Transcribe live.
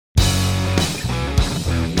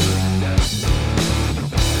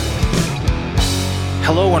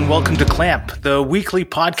Hello and welcome to Clamp, the weekly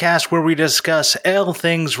podcast where we discuss all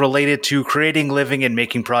things related to creating, living, and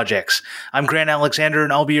making projects. I'm Grant Alexander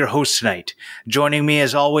and I'll be your host tonight. Joining me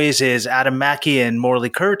as always is Adam Mackey and Morley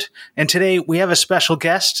Kurt, and today we have a special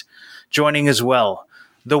guest joining as well,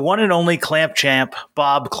 the one and only Clamp champ,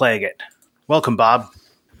 Bob Claggett. Welcome, Bob.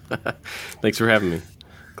 Thanks for having me.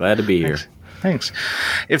 Glad to be here. Thanks.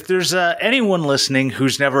 If there's anyone listening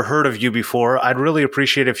who's never heard of you before, I'd really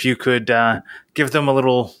appreciate if you could give them a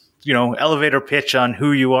little, elevator pitch on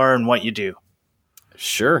who you are and what you do.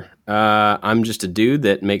 Sure. I'm just a dude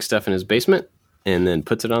that makes stuff in his basement and then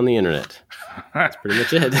puts it on the internet. That's pretty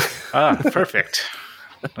much it. Perfect.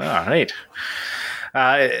 All right.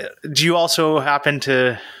 Do you also happen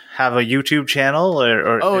to have a YouTube channel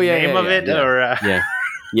or the name of it? Yeah.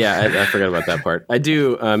 Yeah, I forgot about that part. I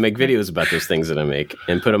do make videos about those things that I make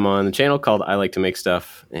and put them on the channel called I Like to Make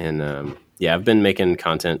Stuff. And I've been making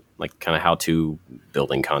content, like kind of how-to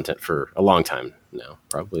building content for a long time now.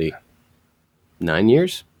 Probably 9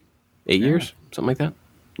 years, 8 years, something like that.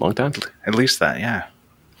 Long time. At least that, yeah.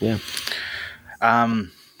 Yeah.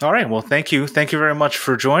 All right. Well, thank you. Thank you very much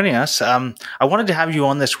for joining us. I wanted to have you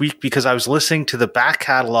on this week because I was listening to the back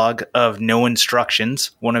catalog of No Instructions,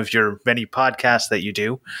 one of your many podcasts that you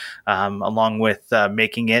do, along with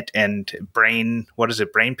Making It and Brain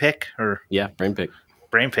Pick? Yeah, Brain Pick.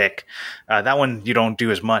 Brain Pick. That one you don't do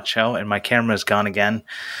as much, and my camera's gone again.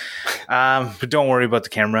 But don't worry about the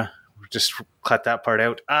camera. Just cut that part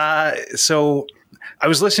out. So I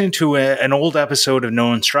was listening to an old episode of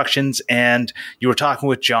No Instructions, and you were talking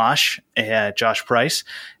with Josh Price,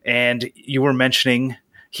 and he was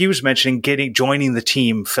mentioning joining the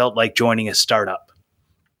team felt like joining a startup.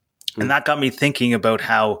 And that got me thinking about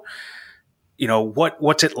how,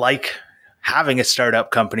 what's it like having a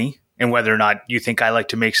startup company and whether or not you think I Like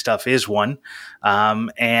to Make Stuff is one.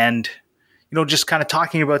 And, just kind of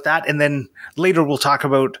talking about that. And then later we'll talk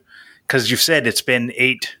about, because you've said it's been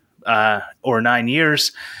 8 or 9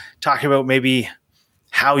 years, talking about maybe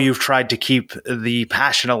how you've tried to keep the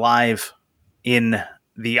passion alive in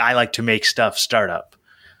the I Like to Make Stuff startup.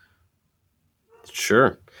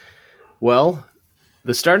 Sure. Well,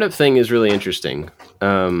 the startup thing is really interesting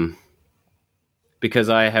because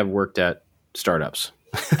I have worked at startups.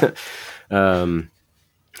 So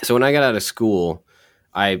when I got out of school,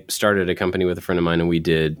 I started a company with a friend of mine, and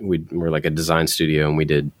we're like a design studio, and we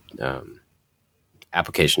did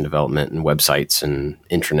application development and websites and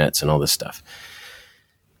intranets and all this stuff.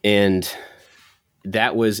 And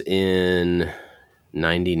that was in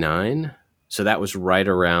 99. So that was right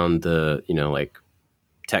around the, like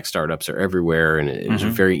tech startups are everywhere, and it was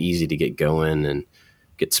very easy to get going and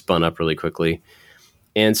get spun up really quickly.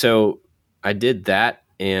 And so I did that.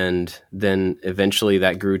 And then eventually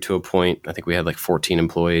that grew to a point, I think we had like 14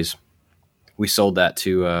 employees. We sold that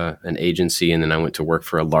to an agency, and then I went to work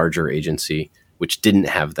for a larger agency, which didn't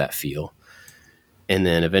have that feel. And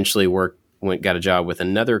then eventually got a job with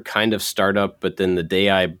another kind of startup, but then the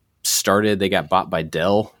day I started, they got bought by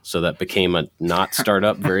Dell, so that became a not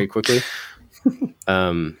startup very quickly.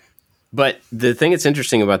 But the thing that's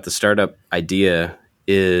interesting about the startup idea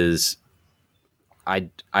is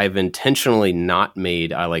I've intentionally not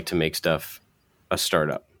made I Like to Make Stuff a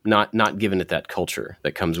startup, not given it that culture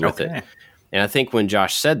that comes with it. And I think when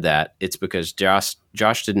Josh said that, it's because Josh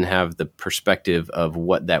didn't have the perspective of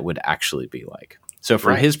what that would actually be like. So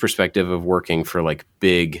from his perspective of working for like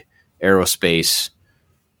big aerospace,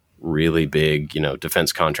 really big,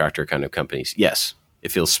 defense contractor kind of companies, yes,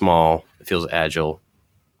 it feels small, it feels agile.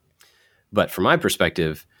 But from my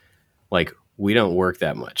perspective, like we don't work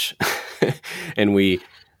that much. And we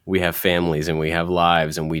have families and we have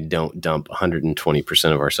lives, and we don't dump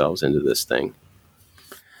 120% of ourselves into this thing.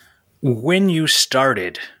 When you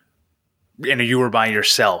started and you were by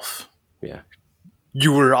yourself,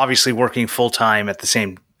 you were obviously working full-time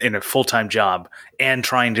in a full-time job and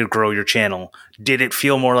trying to grow your channel. Did it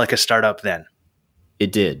feel more like a startup then?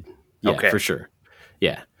 It did. Yeah, for sure.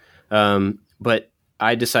 Yeah. But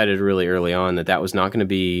I decided really early on that was not going to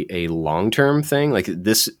be a long-term thing. Like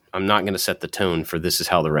this, I'm not going to set the tone for this is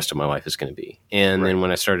how the rest of my life is going to be. And then when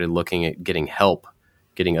I started looking at getting help,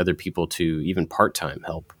 getting other people to even part-time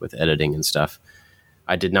help with editing and stuff,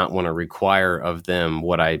 I did not want to require of them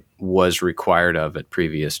what I was required of at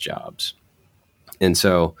previous jobs. And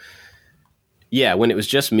so, when it was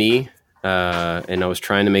just me and I was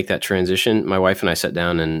trying to make that transition, my wife and I sat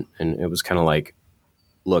down and it was kind of like,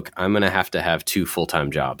 look, I'm going to have 2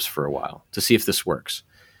 full-time jobs for a while to see if this works.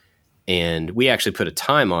 And we actually put a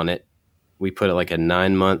time on it. We put it like a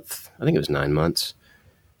 9-month, I think it was 9 months.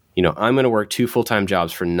 I'm going to work 2 full-time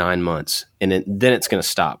jobs for 9 months, and then it's going to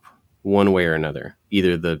stop. one way or another.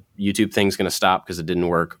 Either the YouTube thing's going to stop because it didn't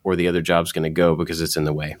work, or the other job's going to go because it's in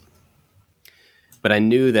the way. But I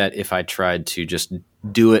knew that if I tried to just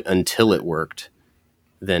do it until it worked,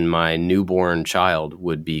 then my newborn child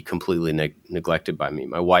would be completely neglected by me.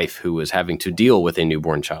 My wife, who was having to deal with a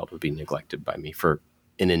newborn child, would be neglected by me for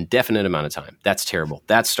an indefinite amount of time. That's terrible.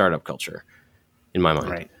 That's startup culture in my mind,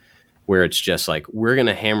 Right. Where it's just like, we're going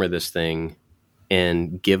to hammer this thing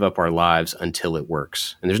and give up our lives until it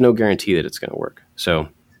works. And there's no guarantee that it's going to work. So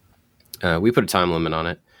we put a time limit on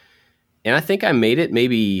it. And I think I made it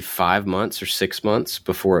maybe 5 months or 6 months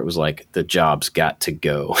before it was like, the job's got to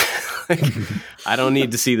go. Like, I don't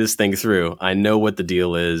need to see this thing through. I know what the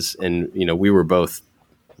deal is. And, we were both,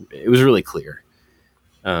 it was really clear.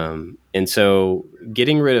 And so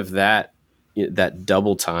getting rid of that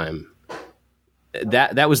double time,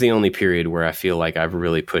 that was the only period where I feel like I've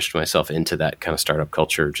really pushed myself into that kind of startup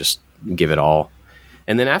culture, just give it all.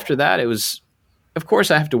 And then after that, it was, of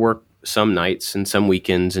course I have to work some nights and some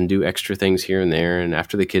weekends and do extra things here and there. And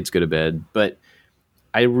after the kids go to bed, but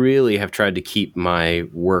I really have tried to keep my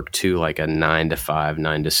work to like a 9 to 5,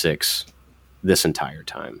 9 to 6 this entire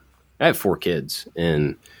time. I have 4 kids,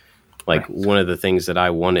 and like one of the things that I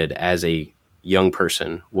wanted as a young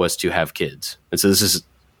person was to have kids. And so this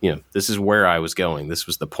is where I was going. This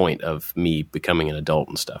was the point of me becoming an adult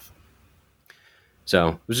and stuff. So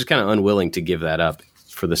I was just kind of unwilling to give that up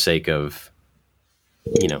for the sake of,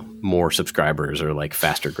 more subscribers or like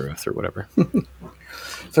faster growth or whatever.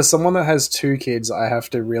 For someone that has 2 kids, I have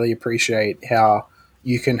to really appreciate how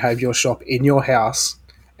you can have your shop in your house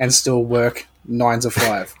and still work 9 to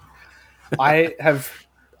 5. I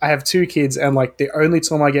have 2 kids, and like the only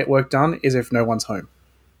time I get work done is if no one's home.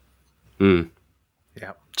 Mm.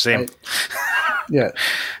 Yeah. Same. Yeah.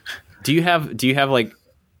 Do you have like,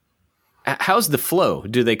 how's the flow?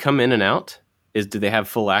 Do they come in and out? Do they have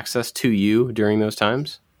full access to you during those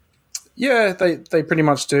times? Yeah, they pretty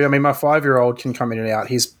much do. I mean, my 5-year-old can come in and out.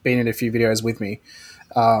 He's been in a few videos with me.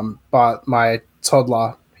 But my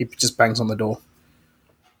toddler, he just bangs on the door.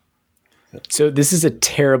 So this is a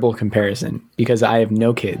terrible comparison because I have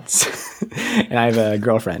no kids and I have a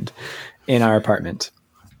girlfriend in our apartment.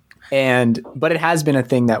 But it has been a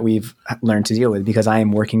thing that we've learned to deal with because I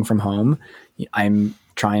am working from home. I'm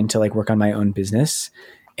trying to like work on my own business,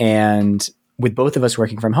 and with both of us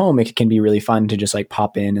working from home, it can be really fun to just like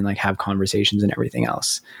pop in and like have conversations and everything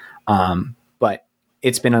else. But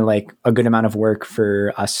it's been a good amount of work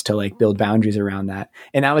for us to like build boundaries around that.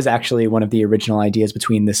 And that was actually one of the original ideas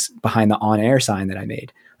behind the on air sign that I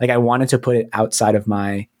made. Like I wanted to put it outside of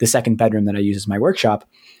the second bedroom that I use as my workshop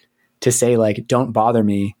to say like, don't bother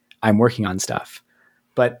me, I'm working on stuff.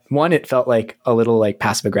 But 1, it felt like a little like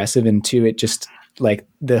passive aggressive, and 2, it just like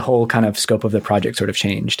the whole kind of scope of the project sort of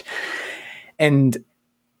changed. And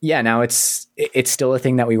yeah, now it's still a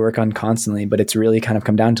thing that we work on constantly, but it's really kind of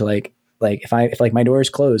come down to like if like my door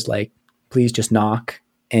is closed, like please just knock,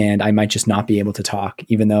 and I might just not be able to talk,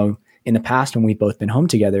 even though in the past when we've both been home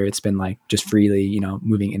together, it's been like just freely,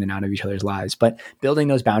 moving in and out of each other's lives. But building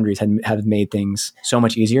those boundaries have made things so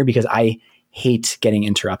much easier because I hate getting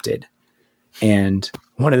interrupted. And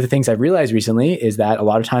one of the things I've realized recently is that a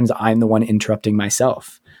lot of times I'm the one interrupting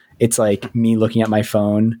myself. It's like me looking at my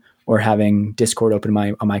phone or having Discord open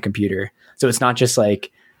on my computer. So it's not just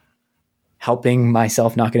like helping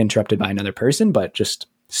myself not get interrupted by another person, but just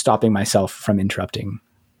stopping myself from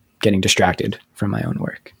getting distracted from my own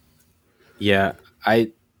work. Yeah,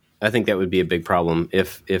 I think that would be a big problem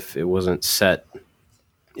if it wasn't set,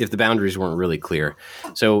 if the boundaries weren't really clear.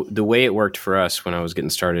 So the way it worked for us when I was getting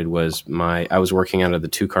started was I was working out of the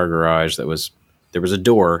 2-car garage there was a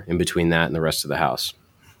door in between that and the rest of the house.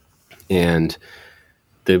 And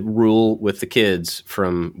the rule with the kids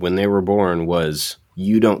from when they were born was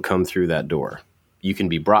you don't come through that door. You can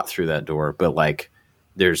be brought through that door, but like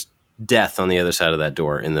there's death on the other side of that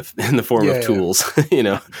door in the form of tools,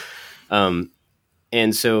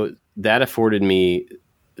 And so that afforded me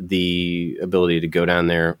the ability to go down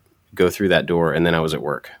there, go through that door, and then I was at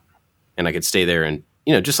work, and I could stay there, and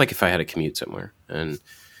just like if I had a commute somewhere, and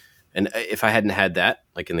if I hadn't had that,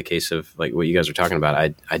 like in the case of like what you guys are talking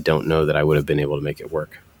about, I don't know that I would have been able to make it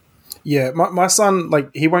work. Yeah, my son, like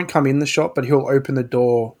he won't come in the shop, but he'll open the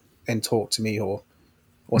door and talk to me or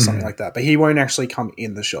something like that. But he won't actually come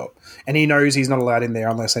in the shop, and he knows he's not allowed in there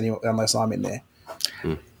unless I'm in there.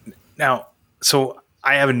 Now, so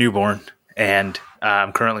I have a newborn, and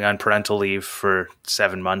I'm currently on parental leave for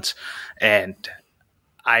 7 months, and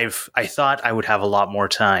I thought I would have a lot more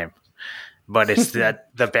time, but it's that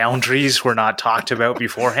the boundaries were not talked about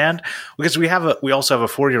beforehand, because we also have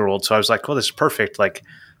a 4-year-old. So I was like, "Oh, this is perfect. Like,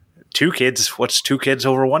 2 kids. What's 2 kids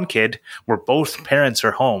over 1 kid? Where both parents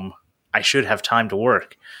are home. I should have time to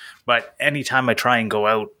work. But anytime I try and go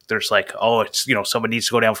out, there's like, oh, it's, someone needs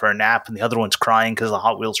to go down for a nap and the other one's crying because the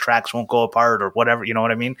Hot Wheels tracks won't go apart or whatever. You know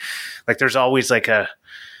what I mean? Like there's always like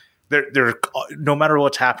there, no matter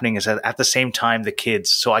what's happening is at the same time, the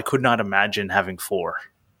kids. So I could not imagine having 4.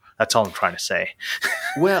 That's all I'm trying to say.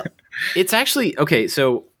 Well, it's actually, okay.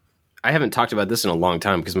 So I haven't talked about this in a long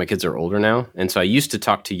time because my kids are older now. And so I used to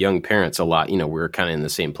talk to young parents a lot. We were kind of in the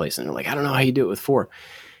same place and they're like, I don't know how you do it with 4.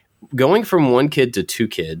 Going from 1 kid to 2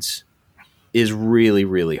 kids is really,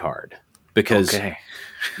 really hard because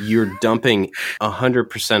you're dumping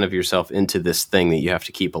 100% of yourself into this thing that you have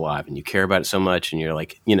to keep alive and you care about it so much. And you're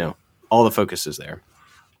like, all the focus is there.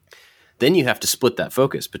 Then you have to split that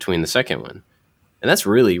focus between the second one. And that's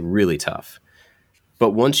really, really tough.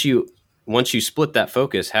 But once you split that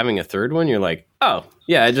focus, having a third one, you're like, oh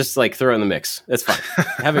yeah, I just like throw it in the mix. That's fine.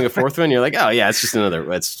 Having a fourth one, you're like, oh yeah, it's just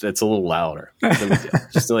another. It's a little louder.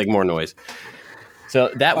 Just like more noise. So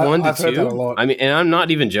that 1 to 2, I mean, and I'm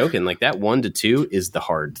not even joking. Like that 1 to 2 is the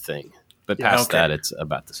hard thing, but past that, it's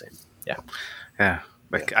about the same. Yeah, yeah.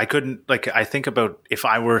 Like I couldn't. Like I think about if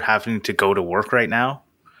I were having to go to work right now.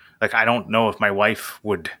 Like I don't know if my wife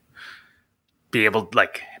would be able.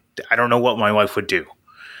 Like I don't know what my wife would do.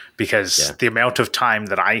 Because the amount of time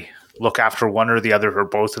that I look after one or the other or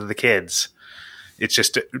both of the kids, it's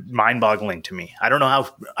just mind-boggling to me. I don't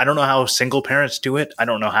know how single parents do it. I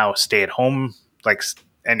don't know how stay-at-home I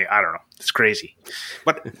don't know. It's crazy.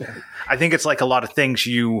 But I think it's like a lot of things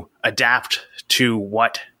you adapt to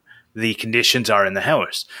what the conditions are in the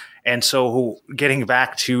house. And so getting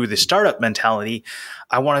back to the startup mentality,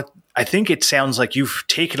 I think it sounds like you've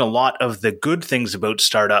taken a lot of the good things about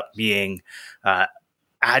startup being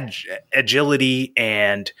agility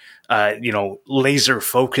and laser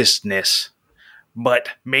focusedness, but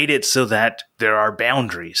made it so that there are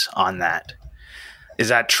boundaries on that. Is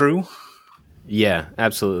that true? Yeah,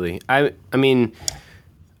 absolutely. I mean,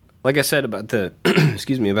 like I said about the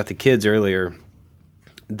about the kids earlier,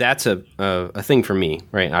 that's a thing for me,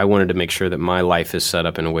 right? I wanted to make sure that my life is set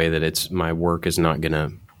up in a way that my work is not going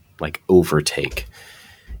to like overtake.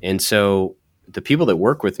 And so the people that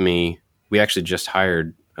work with me, we actually just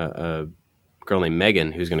hired a girl named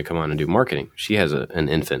Megan who's going to come on and do marketing. She has an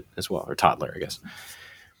infant as well, or toddler, I guess.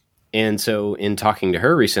 And so in talking to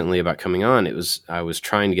her recently about coming on, I was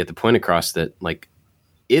trying to get the point across that like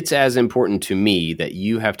it's as important to me that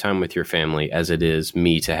you have time with your family as it is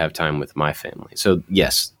me to have time with my family. So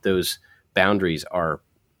yes, those boundaries are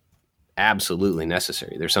absolutely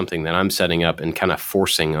necessary. There's something that I'm setting up and kind of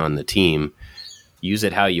forcing on the team. Use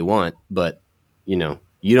it how you want, but you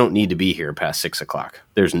don't need to be here past 6:00.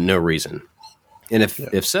 There's no reason. And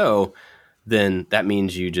if so, then that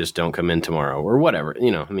means you just don't come in tomorrow or whatever.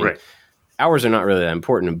 Right. Hours are not really that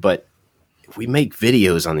important, but if we make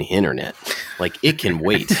videos on the internet, like it can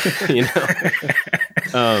wait,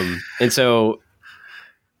 and so,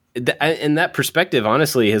 and that perspective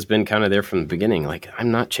honestly has been kind of there from the beginning. Like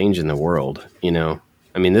I'm not changing the world,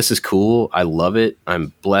 I mean, this is cool. I love it.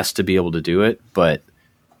 I'm blessed to be able to do it, but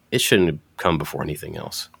it shouldn't come before anything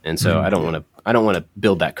else. And so I don't want to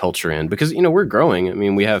build that culture in because, we're growing. I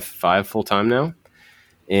mean, we have 5 full-time now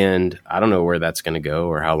and I don't know where that's going to go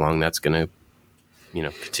or how long that's going to,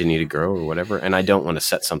 continue to grow or whatever. And I don't want to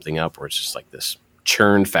set something up where it's just like this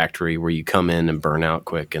churn factory where you come in and burn out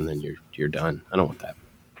quick and then you're done. I don't want that.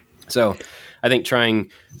 So I think trying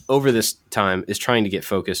over this time is trying to get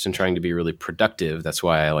focused and trying to be really productive. That's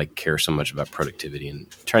why I care so much about productivity and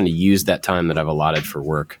trying to use that time that I've allotted for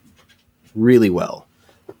work really well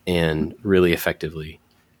and really effectively.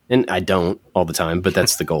 And I don't all the time, but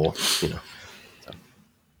that's the goal, So.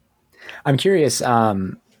 I'm curious,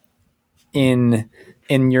 in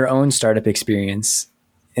your own startup experience,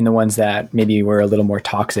 in the ones that maybe were a little more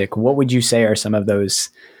toxic, what would you say are some of those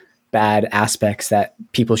bad aspects that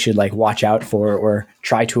people should watch out for or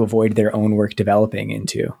try to avoid their own work developing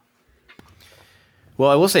into? Well,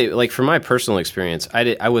 I will say, from my personal experience,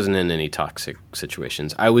 I wasn't in any toxic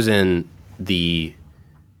situations. I was the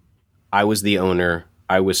owner.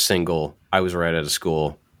 I was single. I was right out of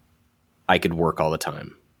school. I could work all the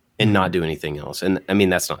time and not do anything else. And I mean,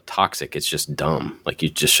 that's not toxic. It's just dumb. You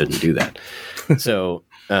just shouldn't do that. So,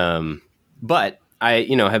 but I,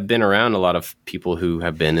 have been around a lot of people who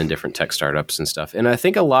have been in different tech startups and stuff. And I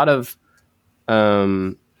think a lot of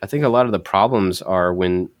the problems are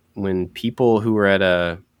when people who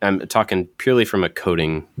are I'm talking purely from a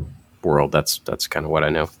coding world. That's kind of what I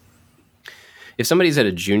know. If somebody's at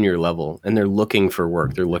a junior level and they're looking for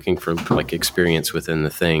work, they're looking for experience within the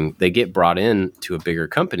thing, they get brought in to a bigger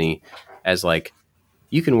company as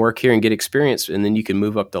you can work here and get experience, and then you can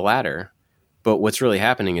move up the ladder. But what's really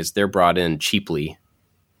happening is they're brought in cheaply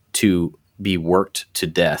to be worked to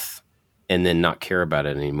death and then not care about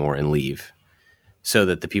it anymore and leave, so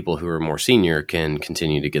that the people who are more senior can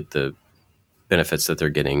continue to get the benefits that they're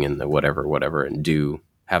getting and the whatever, and do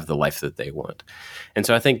have the life that they want. And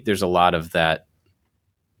so I think there's a lot of that.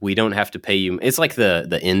 We don't have to pay you. It's like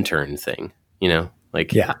the intern thing, you know,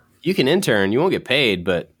 like, Yeah. you can intern, you won't get paid,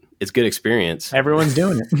 but it's good experience. Everyone's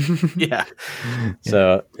doing it. Yeah.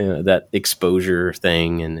 So that exposure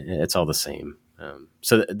thing, and it's all the same.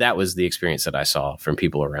 So that was the experience that I saw from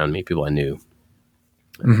people around me, people I knew.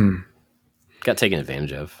 Mm-hmm. Got taken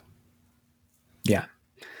advantage of. Yeah.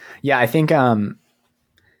 Yeah. I think, I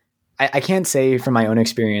can't say from my own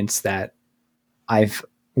experience that I've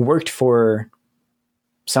worked for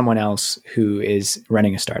someone else who is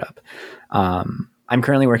running a startup. I'm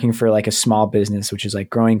currently working for like a small business, which is like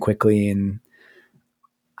growing quickly. And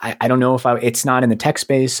I don't know if it's not in the tech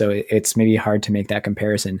space, so it's maybe hard to make that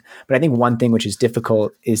comparison. But I think one thing which is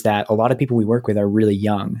difficult is that a lot of people we work with are really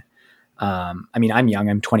young. I mean, I'm young,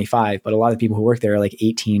 I'm 25, but a lot of people who work there are like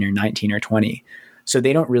 18 or 19 or 20. So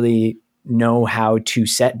they don't really know how to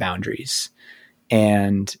set boundaries.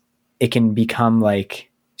 And it can become like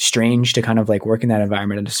strange to kind of like work in that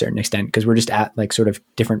environment at a certain extent, because we're just at like sort of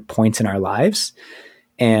different points in our lives.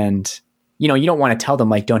 And, you know, you don't want to tell them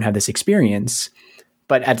like, don't have this experience,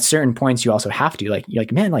 but at certain points you also have to, like, you're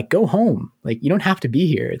like, man, like go home. Like you don't have to be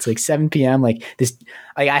here. It's like 7 PM. Like this,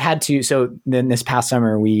 like I had to, so then this past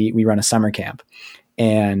summer we run a summer camp,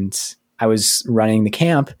 and I was running the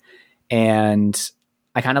camp, and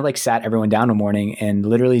I kind of like sat everyone down one morning and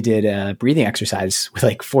literally did a breathing exercise with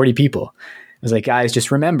like 40 people. I was like, guys,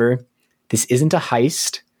 just remember, this isn't a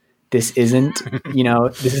heist. This isn't, you know,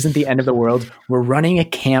 this isn't the end of the world. We're running a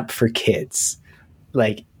camp for kids.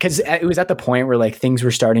 Like, cause it was at the point where like deadlines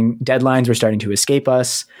were starting to escape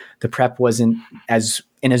us. The prep wasn't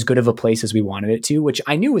in as good of a place as we wanted it to, which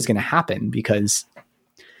I knew was going to happen, because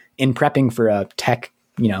in prepping for a tech,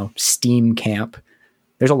 you know, STEAM camp,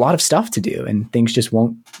 there's a lot of stuff to do, and things just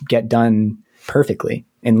won't get done perfectly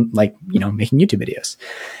in like, you know, making YouTube videos.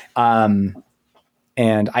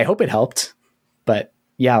 And I hope it helped, but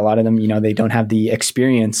yeah, a lot of them, you know, they don't have the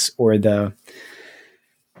experience or the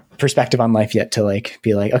perspective on life yet to like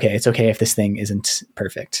be like, okay, it's okay if this thing isn't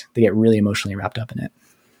perfect. They get really emotionally wrapped up in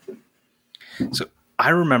it. So I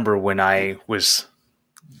remember when I was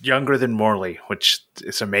younger than Morley, which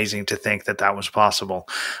is amazing to think that that was possible.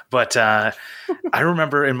 But I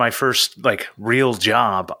remember in my first like real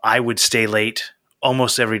job, I would stay late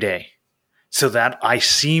almost every day, so that I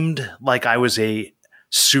seemed like I was a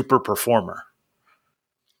super performer,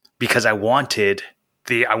 because I wanted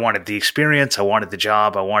the experience, I wanted the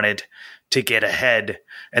job, I wanted to get ahead.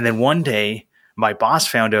 And then one day my boss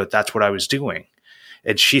found out that's what I was doing.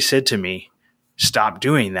 And she said to me, stop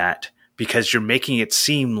doing that, because you're making it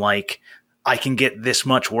seem like I can get this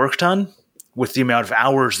much work done with the amount of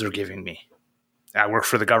hours they're giving me. I work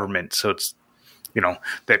for the government, so it's, you know,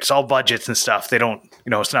 it's all budgets and stuff. They don't, you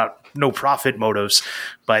know, it's not no profit motives,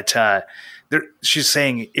 but she's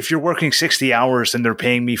saying if you're working 60 hours and they're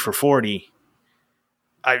paying me for 40,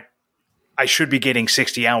 I should be getting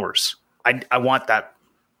 60 hours. I want that.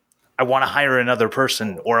 I want to hire another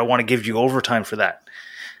person, or I want to give you overtime for that.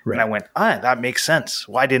 Right. And I went, that makes sense.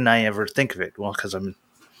 Why didn't I ever think of it? Well, because I'm,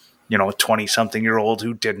 you know, a 20-something-year-old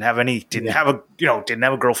who didn't have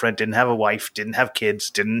a girlfriend, didn't have a wife, didn't have kids,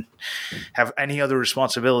 didn't have any other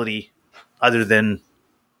responsibility other than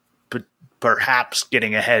perhaps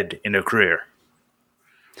getting ahead in a career.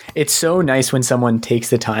 It's so nice when someone takes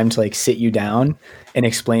the time to like sit you down and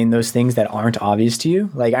explain those things that aren't obvious to you.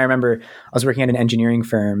 Like I remember I was working at an engineering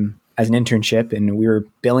firm as an internship, and we were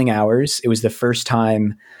billing hours. It was the first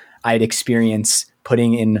time I had experienced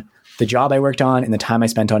putting in the job I worked on and the time I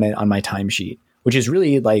spent on it on my timesheet, which is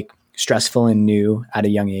really like stressful and new at a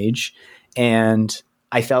young age. And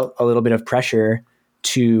I felt a little bit of pressure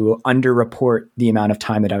to underreport the amount of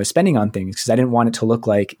time that I was spending on things, because I didn't want it to look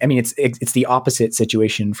like, I mean, it's the opposite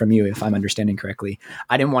situation from you, if I'm understanding correctly.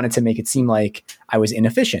 I didn't want it to make it seem like I was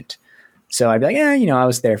inefficient. So I'd be like, you know, I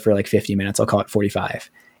was there for like 50 minutes. I'll call it 45.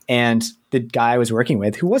 And the guy I was working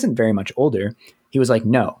with, who wasn't very much older, he was like,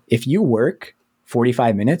 no, if you work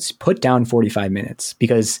 45 minutes, put down 45 minutes,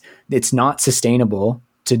 because it's not sustainable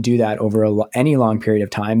to do that over any long period of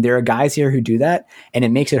time. There are guys here who do that, and it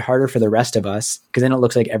makes it harder for the rest of us, because then it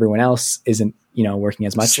looks like everyone else isn't, you know, working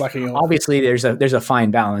as much. Obviously there's a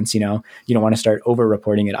fine balance, you know, you don't want to start over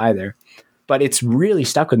reporting it either, but it's really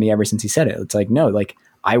stuck with me ever since he said it. It's like, no, like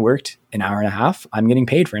I worked an hour and a half. I'm getting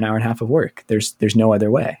paid for an hour and a half of work. There's no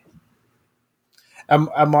other way.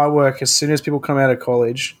 At my work, as soon as people come out of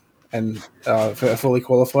college and are fully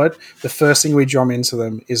qualified, the first thing we drum into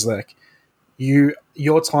them is like, your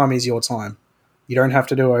time is your time. You don't have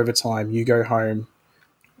to do overtime. You go home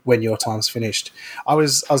when your time's finished. I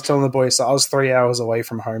was telling the boys that I was 3 hours away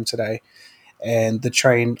from home today, and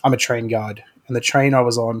I'm a train guard, and the train I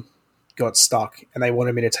was on got stuck, and they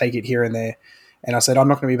wanted me to take it here and there. And I said, I'm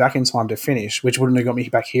not going to be back in time to finish, which wouldn't have got me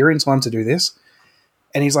back here in time to do this.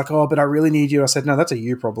 And he's like, oh, but I really need you. I said, no, that's a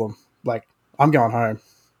you problem. Like, I'm going home.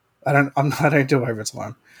 I don't do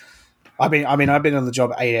overtime. I've been on the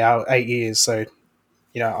job 8 years, so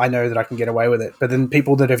I know that I can get away with it. But then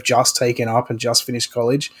people that have just taken up and just finished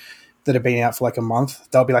college, that have been out for like a month,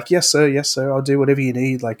 they'll be like, yes sir, I'll do whatever you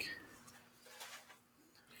need. Like,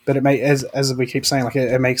 but as we keep saying, like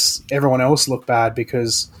it makes everyone else look bad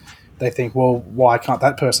because they think, well, why can't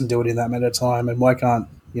that person do it in that amount of time, and why can't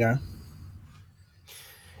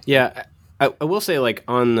Yeah, I will say, like,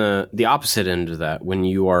 on the opposite end of that, when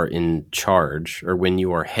you are in charge or when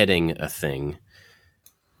you are heading a thing,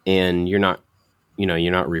 and you're not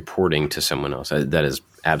reporting to someone else. That is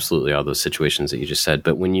absolutely all those situations that you just said.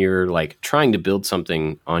 But when you're like trying to build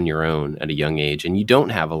something on your own at a young age, and you don't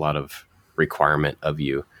have a lot of requirement of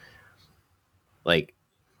you, like,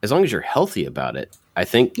 as long as you're healthy about it, I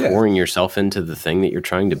think pouring yourself into the thing that you're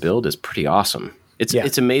trying to build is pretty awesome.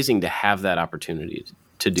 It's amazing to have that opportunity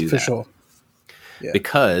to do that. For sure. Yeah.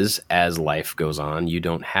 Because as life goes on, you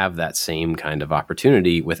don't have that same kind of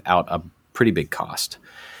opportunity without a pretty big cost.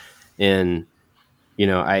 And,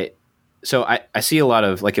 I see a lot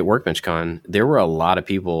of, like at WorkbenchCon, there were a lot of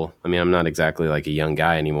people. I mean, I'm not exactly like a young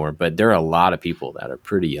guy anymore, but there are a lot of people that are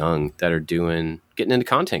pretty young that are getting into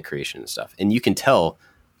content creation and stuff. And you can tell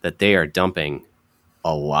that they are dumping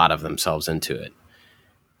a lot of themselves into it.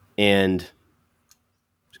 And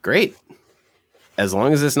it's great. As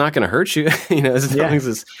long as it's not going to hurt you, as long as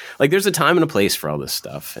it's like, there's a time and a place for all this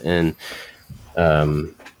stuff. And,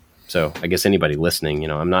 so I guess anybody listening,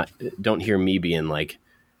 don't hear me being like,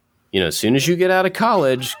 as soon as you get out of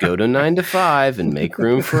college, go to 9 to 5 and make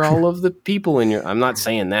room for all of the people in your, I'm not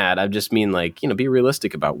saying that. I just mean like, be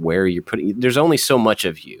realistic about where you're putting, there's only so much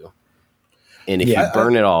of you. And if you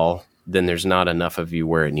burn it all, then there's not enough of you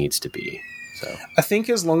where it needs to be. So I think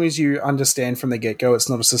as long as you understand from the get-go, it's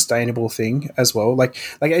not a sustainable thing as well. Like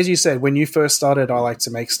as you said, when you first started, I like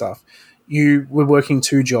to make stuff. You were working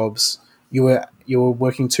 2 jobs. You were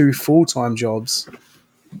working 2 full-time jobs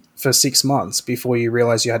for 6 months before you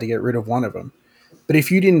realized you had to get rid of one of them. But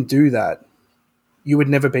if you didn't do that, you would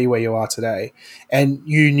never be where you are today. And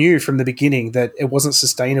you knew from the beginning that it wasn't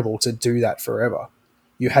sustainable to do that forever.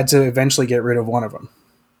 You had to eventually get rid of one of them.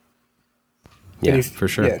 Yeah, for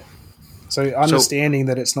sure. Yeah. So understanding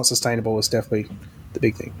that it's not sustainable is definitely the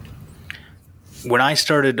big thing. When I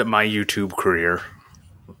started my YouTube career,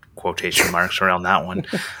 quotation marks around that one,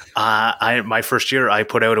 my first year, I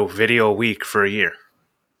put out a video a week for a year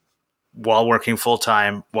while working full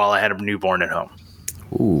time while I had a newborn at home.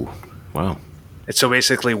 Ooh, wow. And so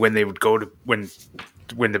basically when they would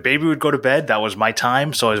when the baby would go to bed, that was my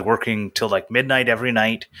time. So I was working till like midnight every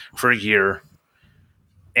night for a year.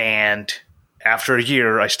 And after a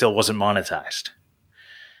year, I still wasn't monetized.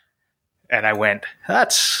 And I went,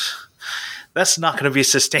 that's not going to be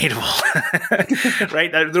sustainable,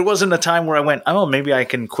 right? There wasn't a time where I went, oh, maybe I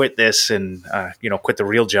can quit this and, quit the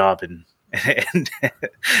real job and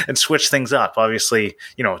switch things up. Obviously,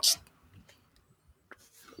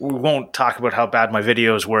 we won't talk about how bad my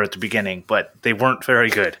videos were at the beginning, but they weren't very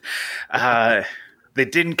good. They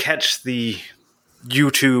didn't catch the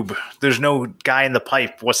YouTube. There's no guy in the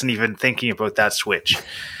pipe wasn't even thinking about that switch.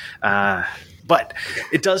 But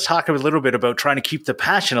it does talk a little bit about trying to keep the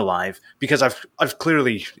passion alive, because I've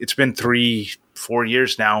clearly, it's been 3-4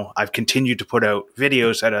 years now. I've continued to put out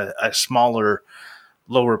videos at a smaller,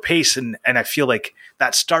 lower pace. And I feel like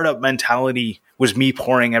that startup mentality was me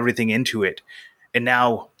pouring everything into it. And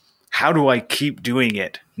now, how do I keep doing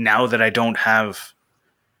it now that I don't have,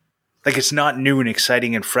 like, it's not new and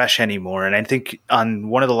exciting and fresh anymore? And I think on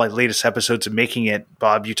one of the latest episodes of Making It,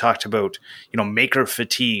 Bob, you talked about, maker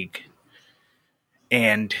fatigue.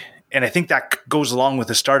 And I think that goes along with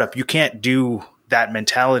the startup. You can't do that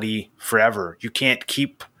mentality forever. You can't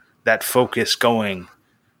keep that focus going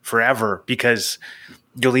forever, because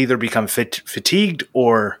you'll either become fatigued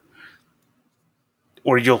or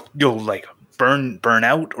you'll like burn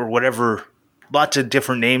out or whatever. Lots of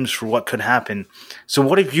different names for what could happen. So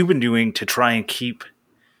what have you been doing to try and keep,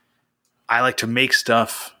 I like to make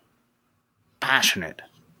stuff, passionate?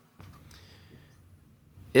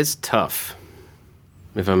 It's tough.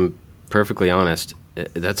 If I'm perfectly honest,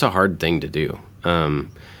 that's a hard thing to do.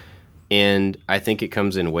 And I think it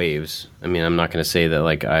comes in waves. I mean, I'm not going to say that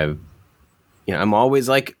like I'm always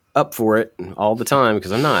like up for it all the time,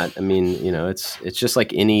 because I'm not. I mean, it's just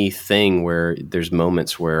like anything where there's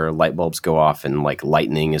moments where light bulbs go off and like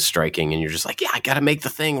lightning is striking and you're just like, yeah, I got to make the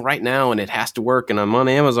thing right now and it has to work. And I'm on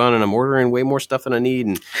Amazon and I'm ordering way more stuff than I need.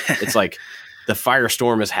 And it's like the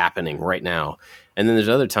firestorm is happening right now. And then there's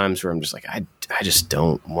other times where I'm just like, I just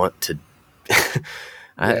don't want to.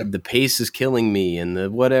 The pace is killing me, and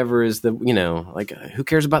the whatever is the, like, who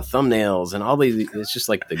cares about thumbnails and all these? It's just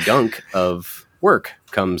like the gunk of work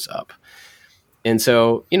comes up. And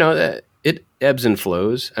so, it ebbs and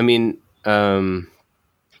flows. I mean,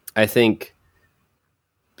 I think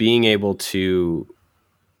being able to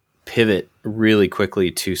pivot really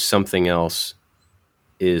quickly to something else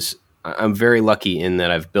I'm very lucky in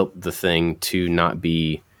that I've built the thing to not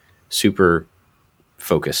be super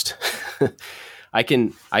focused. I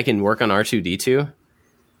can work on R2D2,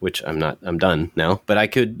 which I'm done now, but I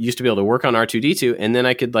used to be able to work on R2D2 and then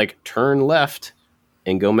I could like turn left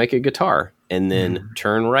and go make a guitar and then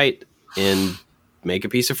turn right and make a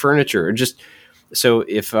piece of furniture. Or just so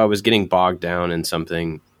if I was getting bogged down in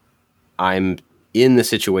something, I'm in the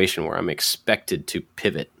situation where I'm expected to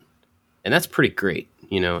pivot. And that's pretty great,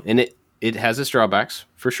 and it has its drawbacks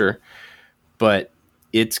for sure, but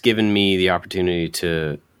it's given me the opportunity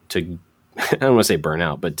to I don't want to say burn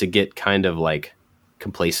out, but to get kind of like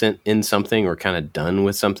complacent in something or kind of done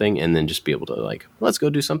with something and then just be able to like, let's go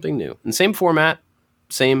do something new. And same format,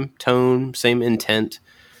 same tone, same intent,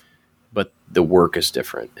 but the work is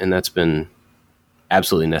different. And that's been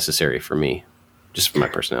absolutely necessary for me, just for my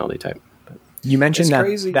personality type. You mentioned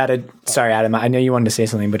sorry, Adam, I know you wanted to say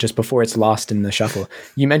something, but just before it's lost in the shuffle,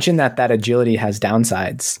 you mentioned that agility has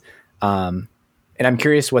downsides. And I'm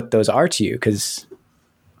curious what those are to you, because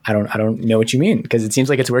I don't know what you mean, because it seems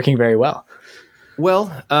like it's working very well.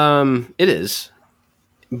 Well, it is,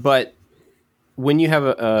 but when you have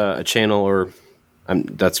a channel, or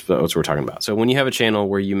that's what we're talking about. So when you have a channel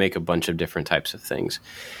where you make a bunch of different types of things,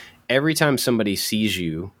 every time somebody sees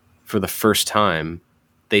you for the first time,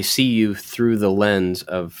 they see you through the lens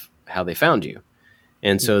of how they found you.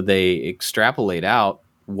 And so they extrapolate out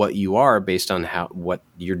what you are based on what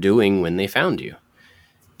you're doing when they found you.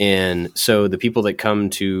 And so the people that come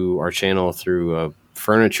to our channel through a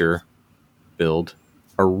furniture build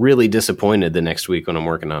are really disappointed the next week when I'm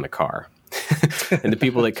working on a car. And the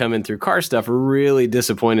people that come in through car stuff are really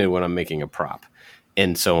disappointed when I'm making a prop,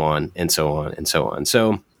 and so on and so on and so on.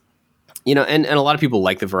 So, and a lot of people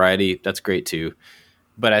like the variety. That's great too.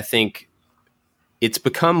 But I think it's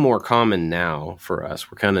become more common now for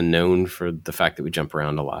us. We're kind of known for the fact that we jump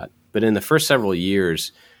around a lot. But in the first several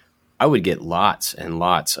years, I would get lots and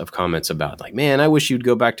lots of comments about like, man, I wish you'd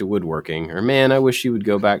go back to woodworking, or man, I wish you would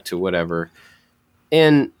go back to whatever.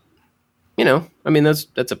 And, I mean,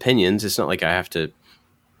 that's opinions. It's not like I have to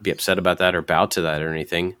be upset about that or bow to that or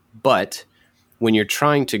anything. But when you're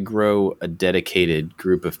trying to grow a dedicated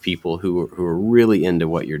group of people who are really into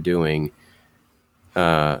what you're doing,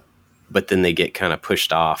 but then they get kind of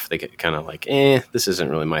pushed off, they get kind of like, this isn't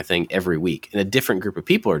really my thing every week. And a different group of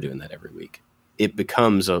people are doing that every week. It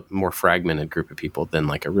becomes a more fragmented group of people than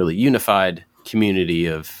like a really unified community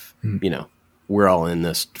of, we're all in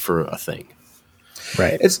this for a thing.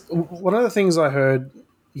 Right. It's one of the things I heard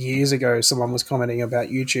years ago. Someone was commenting about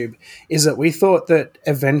YouTube is that we thought that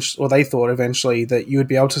they thought eventually that you would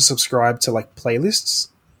be able to subscribe to like playlists.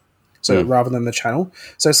 So rather than the channel.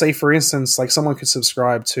 So say for instance, like someone could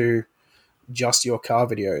subscribe to just your car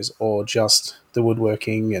videos or just the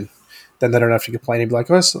woodworking, and then they don't have to complain and be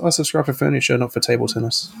like, I subscribe for furniture, not for table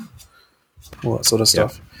tennis. All that sort of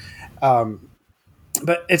stuff. Yeah.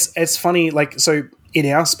 But it's funny, like, so in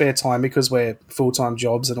our spare time, because we're full-time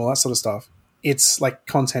jobs and all that sort of stuff, it's like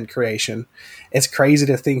content creation. It's crazy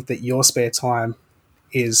to think that your spare time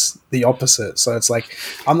is the opposite. So it's like,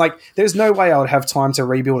 I'm like, there's no way I would have time to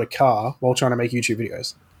rebuild a car while trying to make YouTube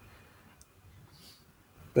videos.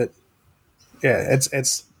 But yeah,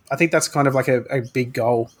 it's I think that's kind of like a big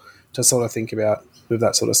goal to sort of think about with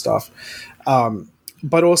that sort of stuff.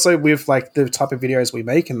 But also with like the type of videos we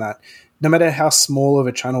make and that, no matter how small of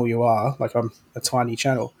a channel you are, like I'm a tiny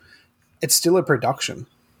channel, it's still a production.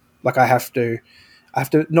 Like I have to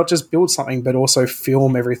not just build something, but also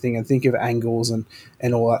film everything and think of angles and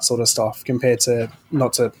all that sort of stuff, compared to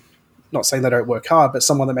not saying they don't work hard, but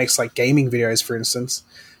someone that makes like gaming videos, for instance,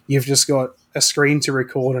 you've just got a screen to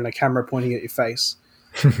record and a camera pointing at your face.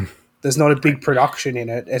 There's not a big production in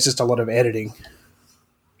it. It's just a lot of editing.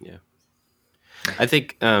 Yeah. I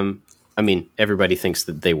think I mean, everybody thinks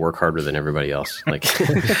that they work harder than everybody else. Like,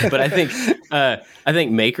 but I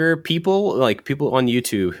think maker people, like people on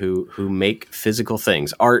YouTube who make physical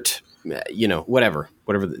things, art, whatever.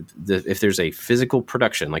 If there's a physical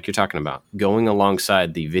production, like you're talking about, going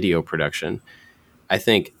alongside the video production, I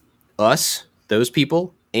think those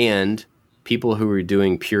people, and people who are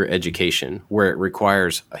doing pure education, where it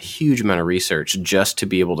requires a huge amount of research just to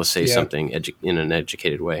be able to say something in an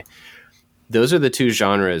educated way. Those are the two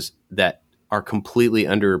genres that are completely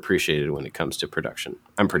underappreciated when it comes to production.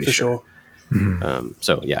 I'm pretty sure.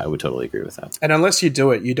 So yeah, I would totally agree with that. And unless you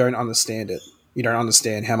do it, you don't understand it. You don't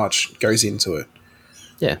understand how much goes into it.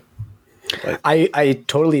 Yeah. I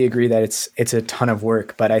totally agree that it's a ton of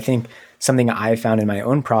work, but I think something I found in my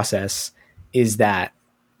own process is that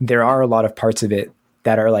there are a lot of parts of it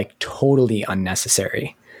that are like totally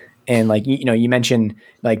unnecessary. And like, you mentioned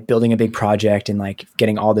like building a big project and like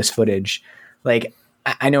getting all this footage. Like,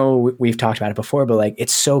 I know we've talked about it before, but like,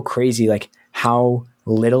 it's so crazy, like how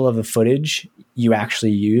little of the footage you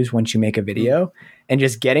actually use once you make a video, and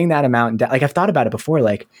just getting that amount. Like, I've thought about it before.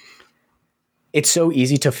 Like, it's so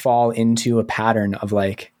easy to fall into a pattern of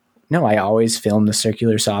like, no, I always film the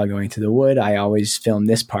circular saw going through the wood. I always film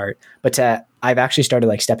this part, but I've actually started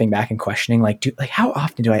like stepping back and questioning, like, how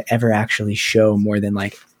often do I ever actually show more than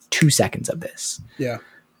like 2 seconds of this? Yeah.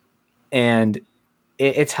 And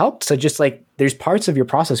it's helped. So just like, there's parts of your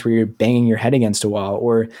process where you're banging your head against a wall,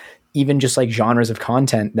 or even just like genres of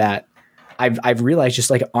content that I've realized just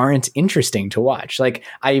like aren't interesting to watch. Like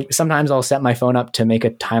sometimes I'll set my phone up to make a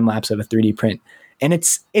time lapse of a 3D print, and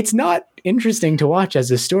it's not interesting to watch as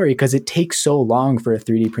a story because it takes so long for a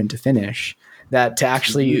 3D print to finish that to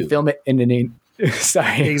actually film it in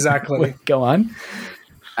sorry. Exactly. Go on.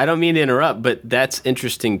 I don't mean to interrupt, but that's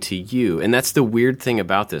interesting to you. And that's the weird thing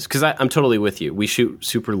about this. Because I'm totally with you. We shoot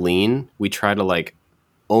super lean. We try to like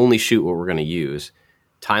only shoot what we're going to use.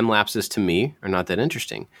 Time lapses to me are not that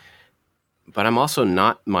interesting. But I'm also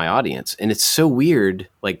not my audience. And it's so weird,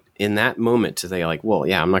 like in that moment to say like, well,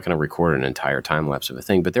 yeah, I'm not going to record an entire time lapse of a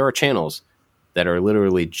thing. But there are channels that are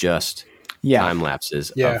literally just time lapses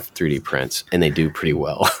of 3D prints, and they do pretty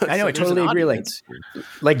well. I know, I totally agree.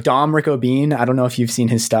 Like Dom Rico Bean, I don't know if you've seen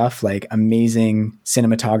his stuff, like amazing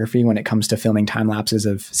cinematography when it comes to filming time lapses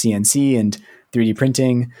of CNC and 3D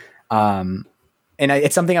printing. And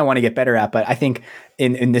it's something I want to get better at, but I think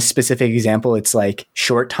in this specific example, it's like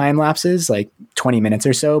short time lapses, like 20 minutes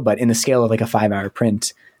or so, but in the scale of like a 5-hour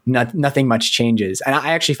print, nothing much changes. And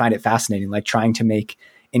I actually find it fascinating, like trying to make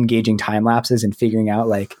engaging time lapses and figuring out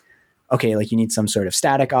like, okay, like you need some sort of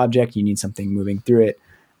static object, you need something moving through it.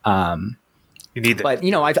 You need that. But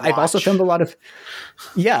I've also filmed a lot of,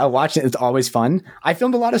 watching it's always fun. I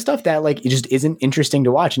filmed a lot of stuff that like it just isn't interesting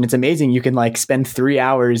to watch, and it's amazing. You can like spend 3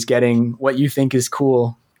 hours getting what you think is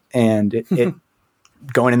cool, and it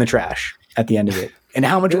going in the trash at the end of it. And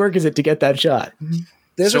how much work is it to get that shot?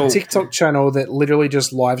 There's a TikTok channel that literally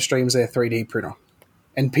just live streams their 3D printer,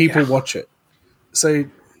 and people watch it. So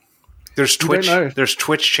there's Twitch. There's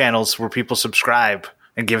Twitch channels where people subscribe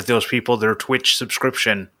and give those people their Twitch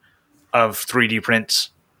subscription of 3D prints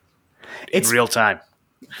in real time.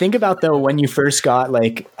 Think about though, when you first got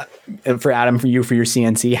like, for Adam, for your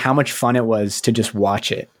CNC, how much fun it was to just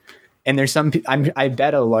watch it. And there's I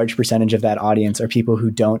bet a large percentage of that audience are people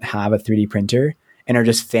who don't have a 3D printer and are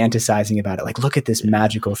just fantasizing about it. Like, look at this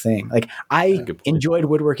magical thing. Like, I enjoyed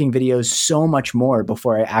woodworking videos so much more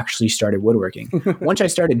before I actually started woodworking. Once I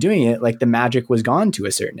started doing it, like the magic was gone to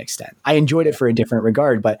a certain extent. I enjoyed it for a different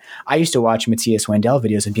regard, but I used to watch Matthias Wendell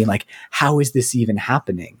videos and being like, how is this even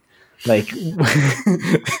happening? Like,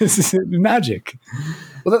 this is magic.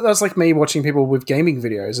 Well, that's like me watching people with gaming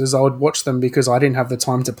videos, is I would watch them because I didn't have the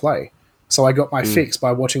time to play. So I got my fix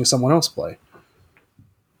by watching someone else play.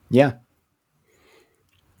 Yeah.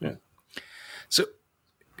 So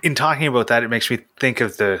in talking about that, it makes me think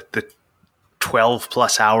of the 12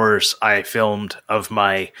 plus hours I filmed of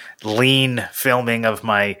my lean filming of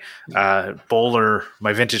my bowler,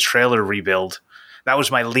 my vintage trailer rebuild. That was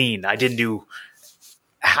my lean. I didn't do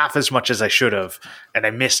half as much as I should have, and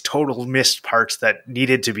I missed parts that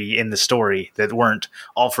needed to be in the story that weren't,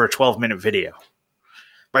 all for a 12-minute video.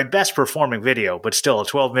 My best performing video, but still a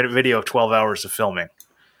 12-minute video of 12 hours of filming.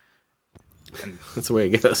 And that's the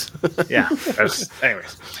way it goes. Yeah.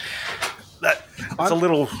 Anyways, that's a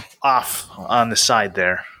little off on the side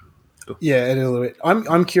there. Yeah, a little bit.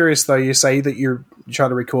 I'm curious though. You say that you're trying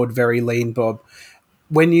to record very lean, Bob.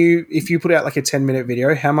 If you put out like a 10-minute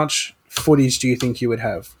video, how much footage do you think you would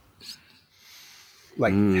have?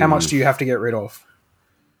 Like, how much do you have to get rid of?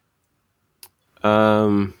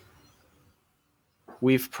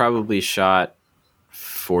 We've probably shot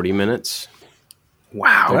 40 minutes.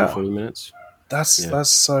 Wow. 30, 40 minutes. That's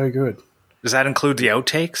so good. Does that include the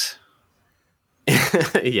outtakes?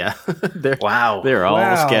 Yeah. They're all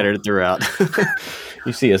Wow. scattered throughout.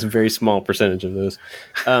 You see a very small percentage of those.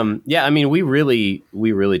 Yeah, I mean, we really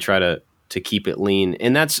try to keep it lean,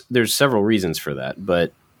 and there's several reasons for that,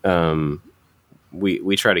 but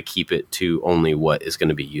we try to keep it to only what is going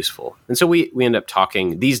to be useful. And so we end up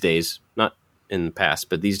talking these days, not in the past,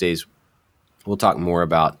 but these days we'll talk more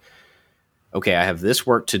about, okay, I have this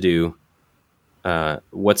work to do.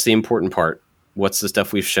 What's the important part? What's the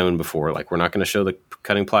stuff we've shown before? Like, we're not going to show the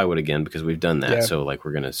cutting plywood again because we've done that. Yeah. So like,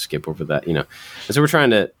 we're going to skip over that, And so we're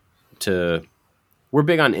trying to we're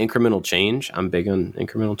big on incremental change. I'm big on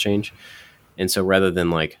incremental change. And so rather than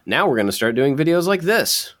like, now we're going to start doing videos like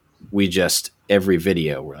this, every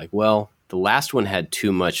video, we're like, well, the last one had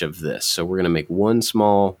too much of this. So we're going to make one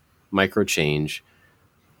small micro change.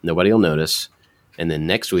 Nobody will notice. And then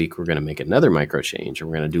next week we're going to make another micro change, and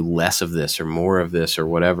we're going to do less of this or more of this or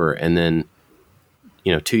whatever. And then,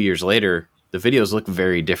 2 years later, the videos look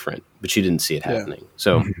very different, but you didn't see it happening.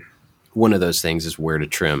 So one of those things is where to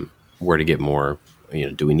trim, where to get more,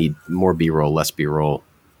 do we need more B-roll, less B-roll,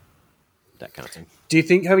 that kind of thing. Do you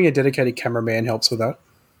think having a dedicated cameraman helps with that?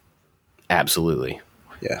 Absolutely.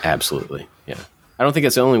 Yeah. Absolutely. Yeah. I don't think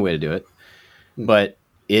it's the only way to do it, but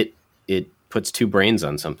it puts two brains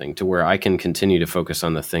on something to where I can continue to focus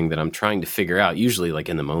on the thing that I'm trying to figure out, usually like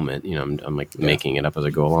in the moment, I'm like making it up as I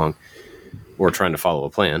go along or trying to follow a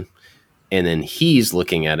plan. And then he's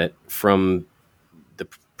looking at it from the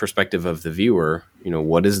perspective of the viewer,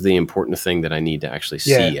 what is the important thing that I need to actually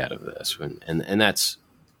see out of this? And that's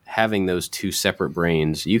having those two separate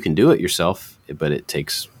brains. You can do it yourself, but it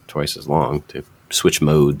takes twice as long to switch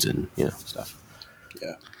modes and, stuff.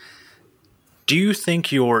 Yeah. Do you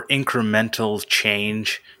think your incremental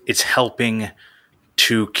change is helping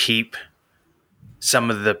to keep some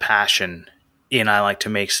of the passion in I Like to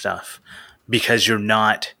Make Stuff? Because you're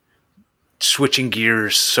not switching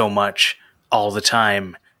gears so much all the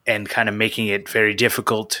time and kind of making it very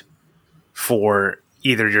difficult for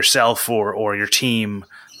either yourself or your team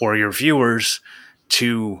or your viewers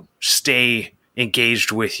to stay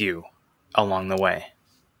engaged with you along the way.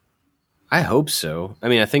 I hope so. I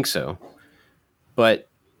mean, I think so. But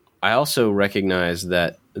I also recognize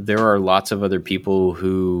that there are lots of other people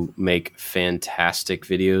who make fantastic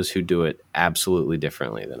videos who do it absolutely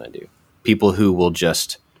differently than I do. People who will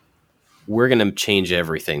we're going to change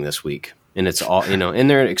everything this week. And it's all, and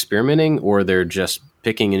they're experimenting or they're just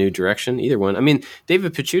picking a new direction. Either one. I mean,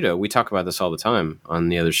 David Picciuto, we talk about this all the time on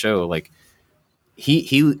the other show. Like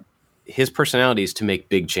his personality is to make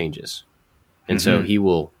big changes. And so he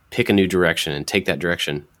will pick a new direction and take that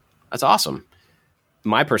direction. That's awesome.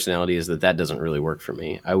 My personality is that doesn't really work for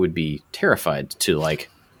me. I would be terrified to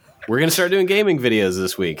we're going to start doing gaming videos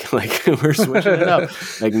this week. Like, we're switching it up.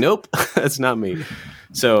 Like, nope, that's not me.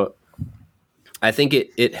 So I think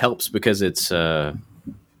it helps because it's, I'm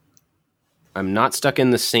not stuck in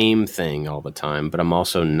the same thing all the time, but I'm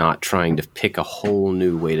also not trying to pick a whole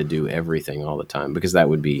new way to do everything all the time, because that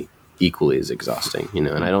would be equally as exhausting,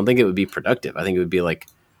 and I don't think it would be productive. I think it would be like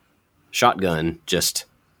shotgun, just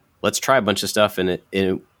let's try a bunch of stuff and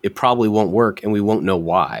it probably won't work and we won't know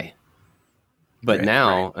why. But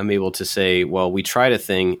now I'm able to say, well, we tried a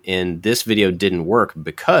thing and this video didn't work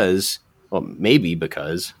maybe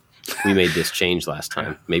because we made this change last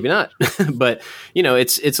time. Maybe not. But,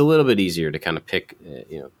 it's a little bit easier to kind of pick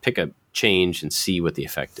a change and see what the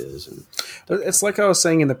effect is. And it's like I was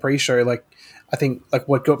saying in the pre-show, I think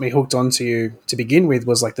what got me hooked onto you to begin with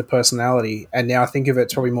was the personality. And now I think of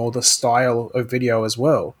it's probably more the style of video as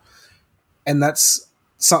well. And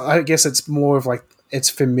I guess it's more of it's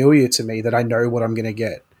familiar to me that I know what I'm going to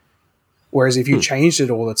get. Whereas if you changed it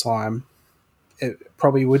all the time, it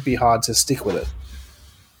probably would be hard to stick with it.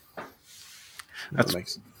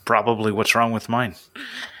 That's probably what's wrong with mine.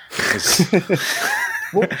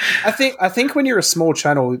 Well, I think when you're a small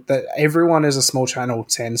channel, that everyone is a small channel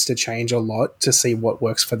tends to change a lot to see what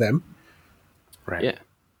works for them. Right. Yeah.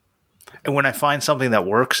 And when I find something that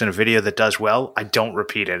works in a video that does well, I don't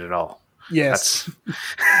repeat it at all. Yes.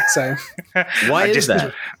 So why is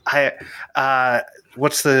that?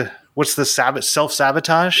 What's the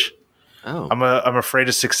self-sabotage? Oh. I'm afraid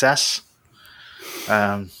of success.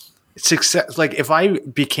 Success, if I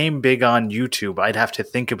became big on YouTube, I'd have to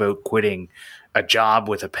think about quitting a job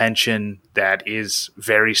with a pension that is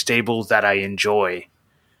very stable, that I enjoy.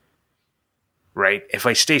 Right? If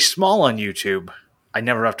I stay small on YouTube, I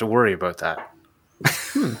never have to worry about that.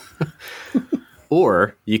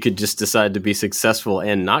 Or you could just decide to be successful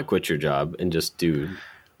and not quit your job and just do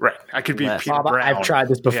Right. I could be Less. Peter Bob, Brown. I've tried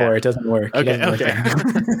this before. Yeah. It doesn't work. It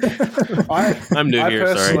doesn't work. I'm new I here.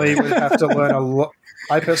 personally Sorry. would have to learn a lot.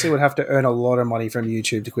 I personally would have to earn a lot of money from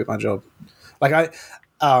YouTube to quit my job.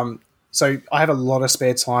 So I have a lot of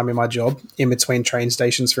spare time in my job in between train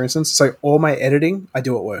stations, for instance. So all my editing I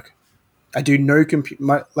do at work. I do no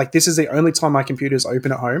this is the only time my computer is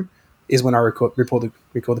open at home is when I record the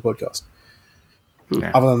podcast.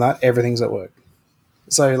 Yeah. Other than that, everything's at work.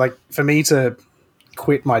 So like for me to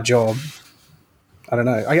quit my job, I don't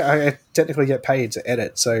know. I technically get paid to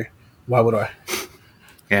edit, so why would I?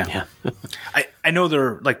 Yeah. I know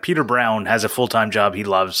they're like Peter Brown has a full-time job he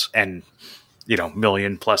loves and, 1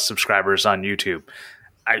 million plus subscribers on YouTube.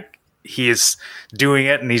 He is doing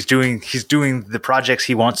it and he's doing the projects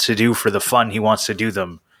he wants to do for the fun he wants to do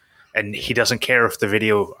them. And he doesn't care if the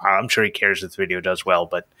video, I'm sure he cares if the video does well,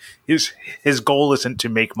 but his goal isn't to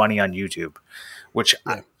make money on YouTube, which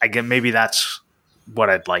I get, maybe that's what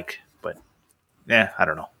I'd like, but I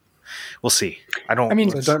don't know. We'll see. So don't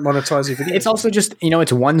monetize your videos. It's also just,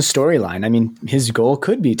 it's one storyline. I mean, his goal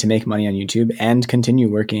could be to make money on YouTube and continue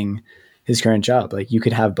working his current job. Like you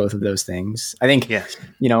could have both of those things. I think,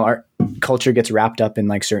 our culture gets wrapped up in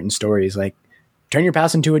like certain stories, like turn your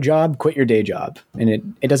passion into a job, quit your day job. And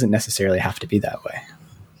it doesn't necessarily have to be that way.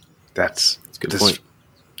 That's a good point.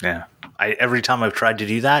 Yeah. Every time I've tried to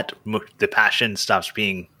do that, the passion stops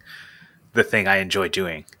being the thing I enjoy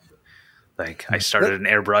doing. Like I started an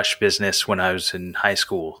airbrush business when I was in high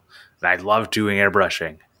school and I loved doing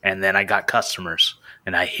airbrushing. And then I got customers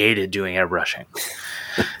and I hated doing airbrushing.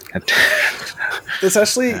 It's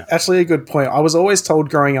actually a good point. I was always told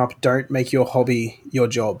growing up, don't make your hobby your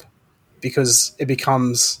job because it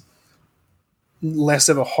becomes less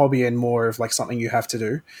of a hobby and more of like something you have to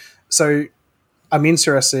do. So I'm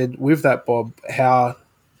interested with that, Bob, how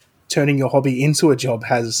turning your hobby into a job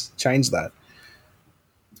has changed that.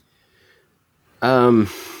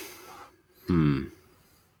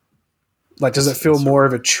 Like, does it feel more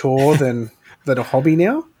of a chore than a hobby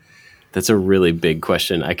now? That's a really big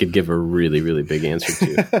question. I could give a really, really big answer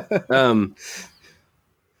to.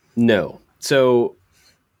 No. So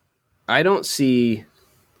I don't see.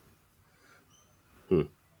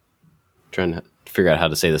 Trying to figure out how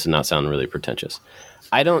to say this and not sound really pretentious.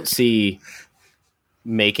 I don't see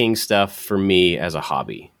making stuff for me as a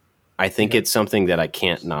hobby. I think it's something that I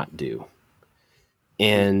can't not do.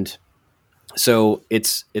 And so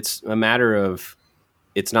it's a matter of,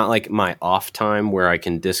 it's not like my off time where I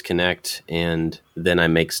can disconnect and then I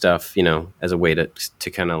make stuff, as a way to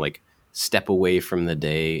kind of like step away from the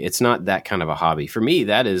day. It's not that kind of a hobby. For me,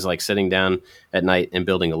 that is like sitting down at night and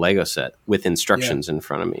building a Lego set with instructions in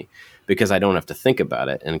front of me because I don't have to think about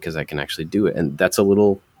it and because I can actually do it. And that's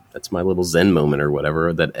my little Zen moment or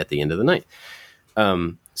whatever that at the end of the night.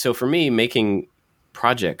 So for me, making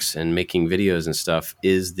projects and making videos and stuff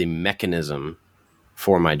is the mechanism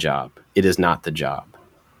for my job. It is not the job.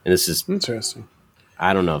 And this is interesting.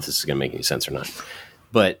 I don't know if this is going to make any sense or not,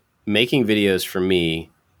 but making videos for me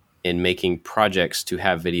and making projects to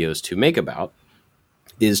have videos to make about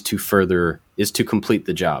is to complete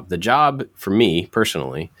the job. The job for me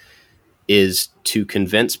personally is to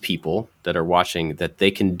convince people that are watching that they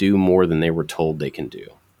can do more than they were told they can do.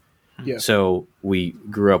 Yeah. So we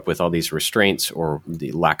grew up with all these restraints or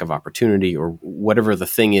the lack of opportunity or whatever the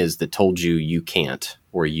thing is that told you can't,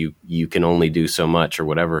 or you can only do so much or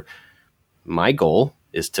whatever. My goal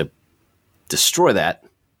is to destroy that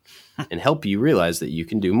and help you realize that you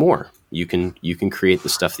can do more. You can create the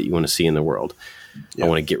stuff that you want to see in the world. Yeah. I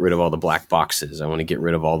want to get rid of all the black boxes. I want to get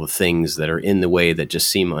rid of all the things that are in the way that just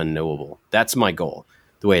seem unknowable. That's my goal.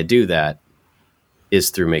 The way I do that is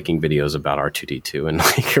through making videos about R2-D2 and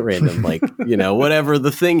like random, whatever the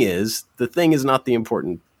thing is not the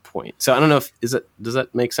important point. So I don't know does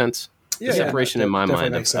that make sense? Yeah, the separation in my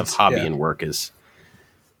mind of hobby and work is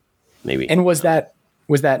maybe. And was that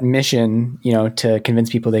mission, to convince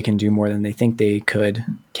people they can do more than they think they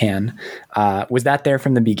can, was that there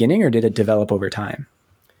from the beginning or did it develop over time?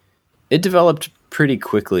 It developed pretty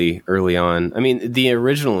quickly early on. I mean, the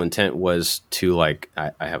original intent was to I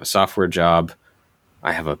have a software job.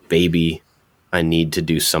 I have a baby. I need to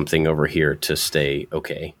do something over here to stay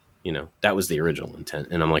okay. That was the original intent.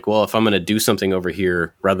 And I'm like, well, if I'm going to do something over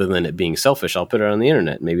here, rather than it being selfish, I'll put it on the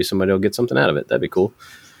internet. Maybe somebody will get something out of it. That'd be cool.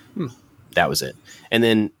 That was it. And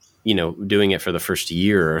then, doing it for the first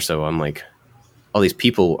year or so, I'm like, all these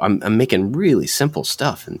people, I'm making really simple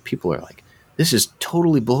stuff. And people are like, this is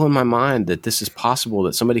totally blowing my mind that this is possible,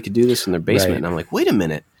 that somebody could do this in their basement. Right. And I'm like, wait a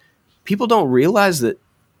minute. People don't realize that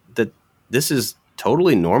this is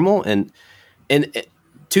totally normal. And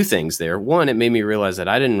two things there. One, it made me realize that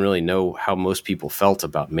I didn't really know how most people felt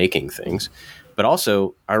about making things. But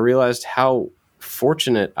also, I realized how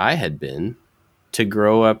fortunate I had been to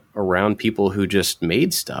grow up around people who just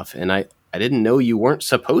made stuff. And I didn't know you weren't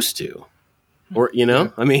supposed to. Or,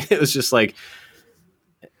 I mean, it was just like,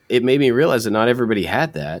 it made me realize that not everybody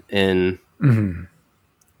had that. And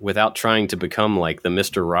without trying to become like the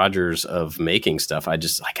Mr. Rogers of making stuff, I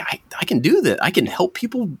just like, I can do that. I can help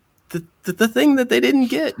people the thing that they didn't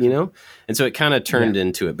get, And so it kind of turned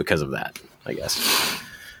into it because of that, I guess.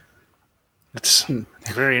 It's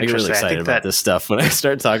very I get interesting. really excited about this stuff when I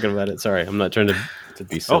start talking about it. Sorry, I'm not trying to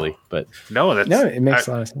be silly, but no, it makes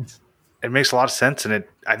a lot of sense. It makes a lot of sense, and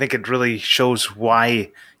I think it really shows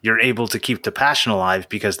why you're able to keep the passion alive,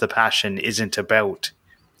 because the passion isn't about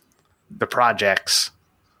the projects;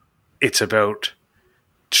 it's about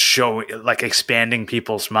expanding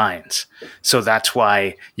people's minds. So that's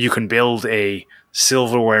why you can build a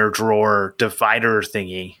silverware drawer divider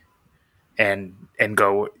thingy and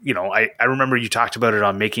go, I remember you talked about it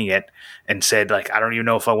on Making It and said, like, I don't even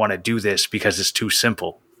know if I want to do this because it's too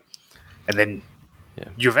simple. And then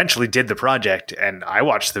you eventually did the project, and I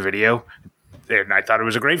watched the video and I thought it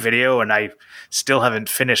was a great video, and I still haven't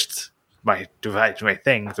finished my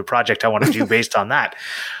thing, the project I want to do based on that.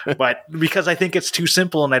 But because I think it's too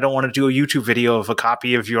simple and I don't want to do a YouTube video of a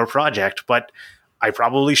copy of your project, but I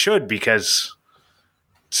probably should, because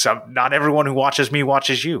not everyone who watches me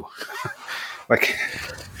watches you.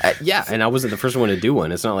 And I wasn't the first one to do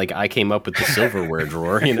one. It's not like I came up with the silverware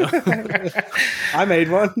drawer, I made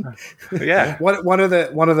one. Yeah. One of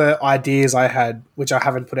the ideas I had, which I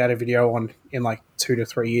haven't put out a video on in like 2 to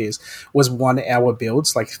 3 years, was 1 hour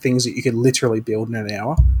builds, like things that you could literally build in an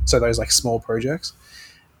hour. So those like small projects.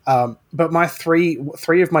 But my three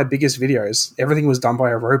of my biggest videos, everything was done by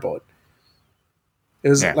a robot. It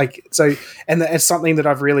was and it's something that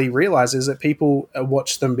I've really realized is that people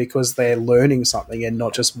watch them because they're learning something and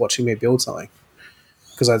not just watching me build something.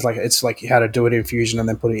 Because it's like how to do it in Fusion and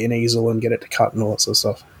then put it in Easel and get it to cut and all that sort of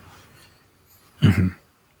stuff. Mm-hmm.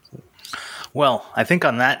 Well, I think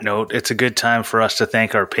on that note, it's a good time for us to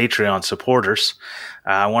thank our Patreon supporters.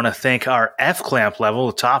 I want to thank our F-Clamp level,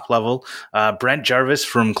 the top level, Brent Jarvis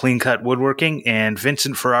from Clean Cut Woodworking, and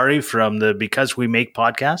Vincent Ferrari from the Because We Make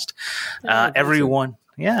podcast. Everyone,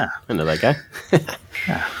 I know that guy.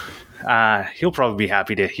 He'll probably be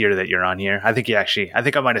happy to hear that you're on here. I think I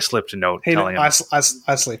might have slipped a note telling him. I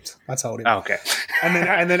slipped. I told him. Oh, okay.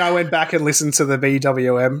 and then I went back and listened to the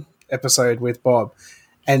BWM episode with Bob.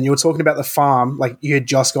 And you were talking about the farm, like you had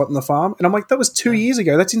just gotten the farm. And I'm like, that was 2 years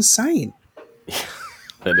ago. That's insane.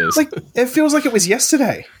 That is. Like, it feels like it was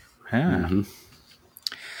yesterday. Yeah. Mm-hmm.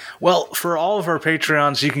 Well, for all of our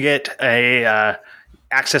Patreons, you can get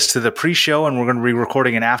access to the pre-show, and we're going to be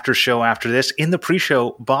recording an after show after this. In the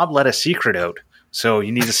pre-show, Bob let a secret out. So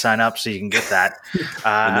you need to sign up so you can get that.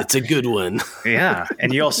 And it's a good one. Yeah.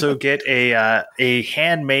 And you also get a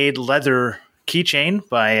handmade leather keychain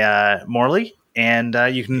by Morley. And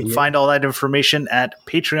you can find all that information at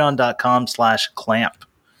patreon.com/clamp.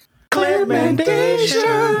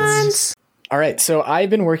 Clamentations. All right. So I've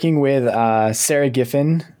been working with Sarah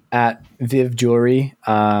Giffen at Viv Jewelry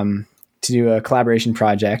to do a collaboration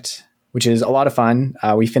project, which is a lot of fun.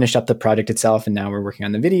 We finished up the project itself, and now we're working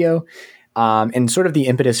on the video. And sort of the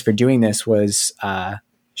impetus for doing this was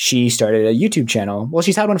she started a YouTube channel. Well,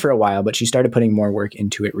 she's had one for a while, but she started putting more work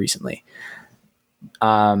into it recently.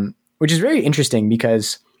 Which is very interesting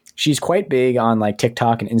because she's quite big on like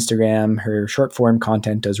TikTok and Instagram. Her short form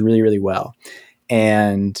content does really, really well.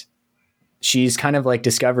 And she's kind of like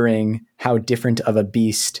discovering how different of a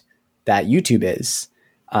beast that YouTube is,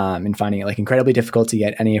 and finding it like incredibly difficult to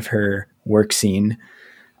get any of her work seen.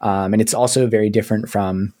 And it's also very different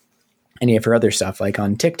from any of her other stuff, like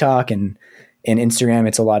on TikTok and Instagram.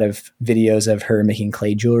 It's a lot of videos of her making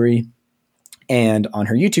clay jewelry. And on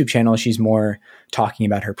her YouTube channel, she's more talking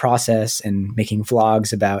about her process and making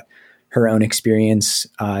vlogs about her own experience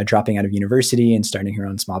dropping out of university and starting her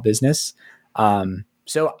own small business.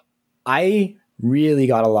 So I really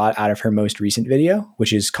got a lot out of her most recent video,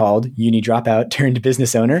 which is called Uni Dropout Turned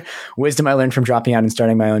Business Owner, Wisdom I Learned from Dropping Out and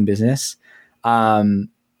Starting My Own Business.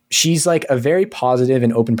 She's like a very positive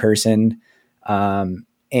and open person,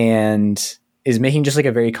 and is making just like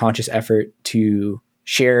a very conscious effort to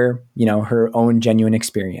share, her own genuine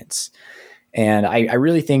experience. And I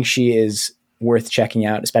really think she is worth checking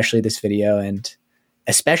out, especially this video and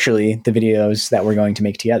especially the videos that we're going to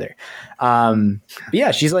make together. But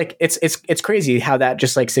yeah, she's like, it's crazy how that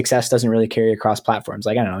just like success doesn't really carry across platforms.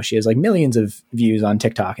 Like, I don't know, she has like millions of views on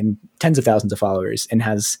TikTok and tens of thousands of followers and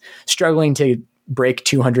has struggling to break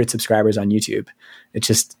 200 subscribers on YouTube. It's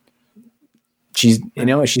just, she's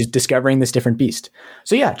discovering this different beast.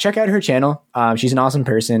 So yeah, check out her channel. She's an awesome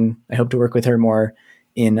person. I hope to work with her more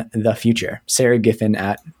in the future. Sarah Giffen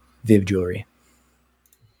at Viv Jewelry.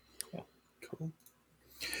 Cool.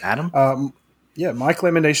 Adam? Yeah, my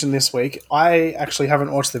recommendation this week. I actually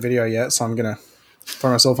haven't watched the video yet, so I'm going to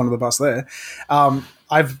throw myself under the bus there.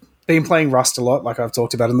 I've been playing Rust a lot, like I've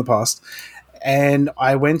talked about in the past, and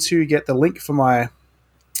I went to get the link for my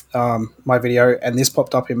my video, and this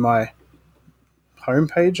popped up in my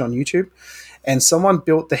homepage on YouTube, and someone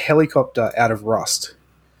built the helicopter out of Rust,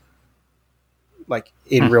 like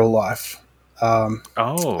in real life.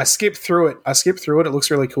 I skipped through it. It looks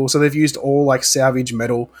really cool. So they've used all like salvage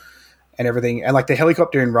metal and everything, and like the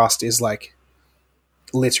helicopter in Rust is like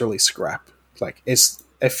literally scrap. Like it's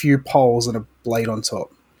a few poles and a blade on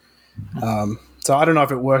top. So I don't know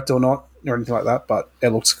if it worked or not or anything like that, but it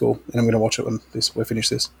looks cool, and I'm going to watch it when we finish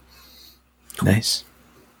this. Nice.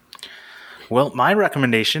 Well, my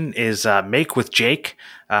recommendation is Make with Jake.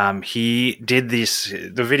 He did this.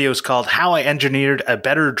 The video is called "How I Engineered a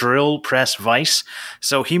Better Drill Press Vise."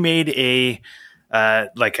 So he made a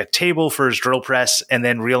table for his drill press, and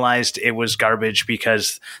then realized it was garbage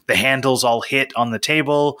because the handles all hit on the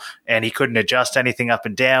table, and he couldn't adjust anything up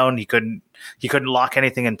and down. He couldn't lock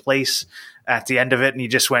anything in place at the end of it, and he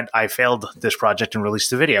just went, I failed this project, and released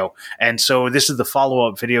the video. And so this is the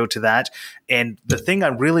follow-up video to that. And the thing I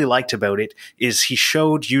really liked about it is he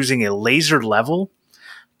showed using a laser level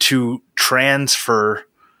to transfer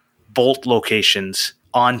bolt locations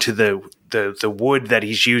onto the wood that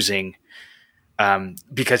he's using,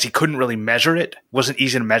 because he couldn't really measure it. It wasn't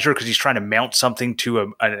easy to measure because he's trying to mount something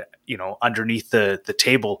to underneath the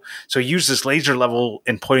table. So he used this laser level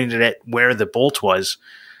and pointed it at where the bolt was,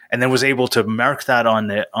 and then was able to mark that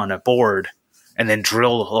on a board and then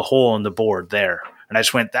drill a hole in the board there. And I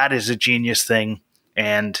just went, that is a genius thing.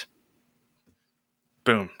 And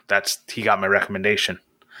boom, he got my recommendation.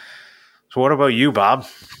 So what about you, Bob?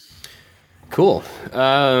 Cool.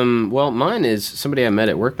 Well, mine is somebody I met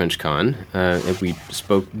at Workbench Con, and we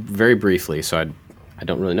spoke very briefly, so I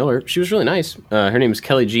don't really know her. She was really nice. Her name is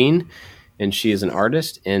Kelly Jean, and she is an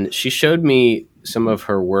artist, and she showed me some of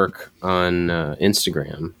her work on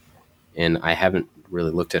Instagram, and I haven't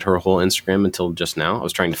really looked at her whole Instagram until just now. I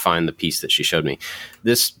was trying to find the piece that she showed me.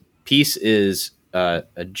 This piece is a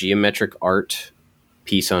geometric art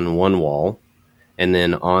piece on one wall, and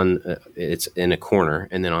then it's in a corner,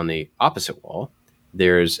 and then on the opposite wall,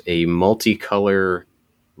 there's a multicolor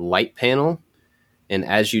light panel. And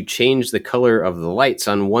as you change the color of the lights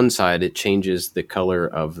on one side, it changes the color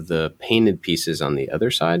of the painted pieces on the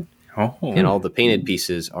other side. Oh. And all the painted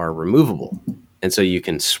pieces are removable. And so you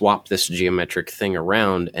can swap this geometric thing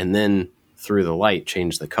around and then through the light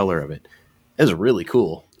change the color of it. It's really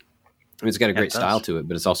cool. I mean, it's got a great style to it,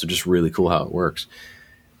 but it's also just really cool how it works.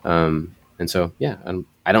 And so, yeah,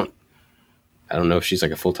 I don't know if she's like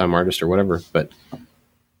a full-time artist or whatever, but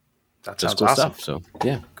That's cool awesome stuff. So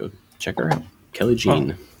yeah, go check her out. Kelly Jean.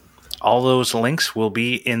 Well, all those links will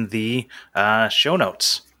be in the show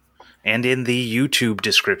notes and in the YouTube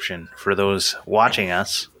description for those watching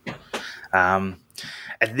us.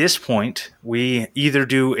 At this point, we either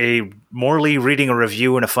do a Morley reading a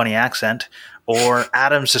review in a funny accent or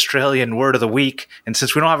Adam's Australian Word of the Week. And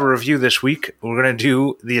since we don't have a review this week, we're going to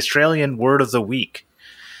do the Australian Word of the Week.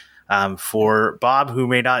 For Bob, who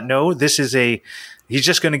may not know, he's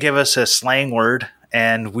just going to give us a slang word,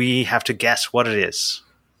 and we have to guess what it is.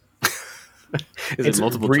 Is it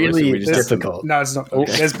multiple really choice? difficult. No, it's not.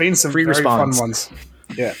 Okay. There's been some Free very response. fun ones.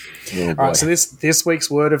 Yeah. Oh, All right, so this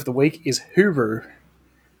week's word of the week is hooroo.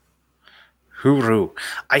 Hooroo.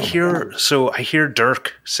 I hear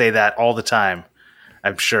Dirk say that all the time,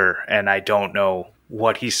 I'm sure, and I don't know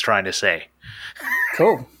what he's trying to say.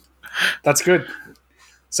 Cool. That's good.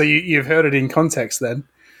 So you've heard it in context then.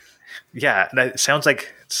 Yeah, that sounds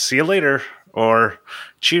like see you later or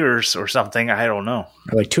cheers or something. I don't know.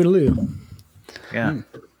 Or like toodaloo. Yeah.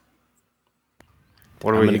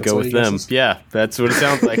 What I'm are we going to go what with he them. guesses? Yeah, that's what it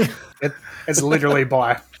sounds like. It's literally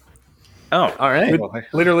bye. Oh, All right.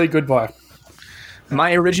 Literally goodbye.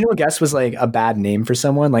 My original guess was like a bad name for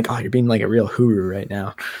someone. Like, oh, you're being like a real hooroo right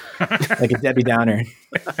now. Like a Debbie Downer.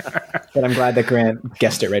 But I'm glad that Grant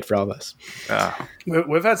guessed it right for all of us.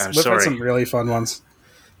 We've had some really fun ones.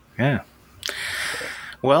 Yeah.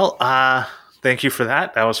 Well, thank you for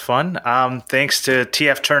that. That was fun. Thanks to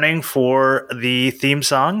TF Turning for the theme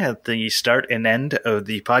song at the start and end of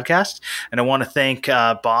the podcast. And I want to thank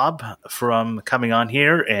Bob from coming on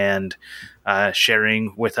here and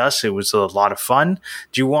sharing with us. It was a lot of fun.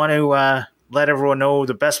 Do you want to let everyone know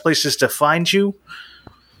the best places to find you?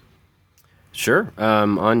 Sure.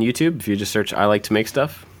 On YouTube, if you just search I Like to Make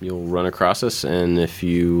Stuff, you'll run across us. And if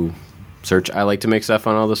you search I Like to Make Stuff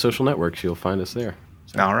on all the social networks, you'll find us there.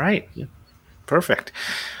 All right. Yeah. Perfect.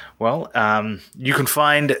 Well, you can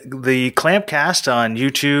find the Clampcast on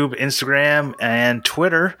YouTube, Instagram, and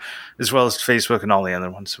Twitter, as well as Facebook and all the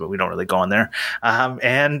other ones, but we don't really go on there.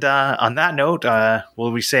 And on that note,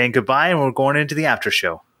 we'll be saying goodbye, and we're going into the after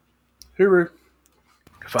show. Hooroo.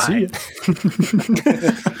 Goodbye. See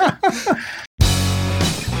ya.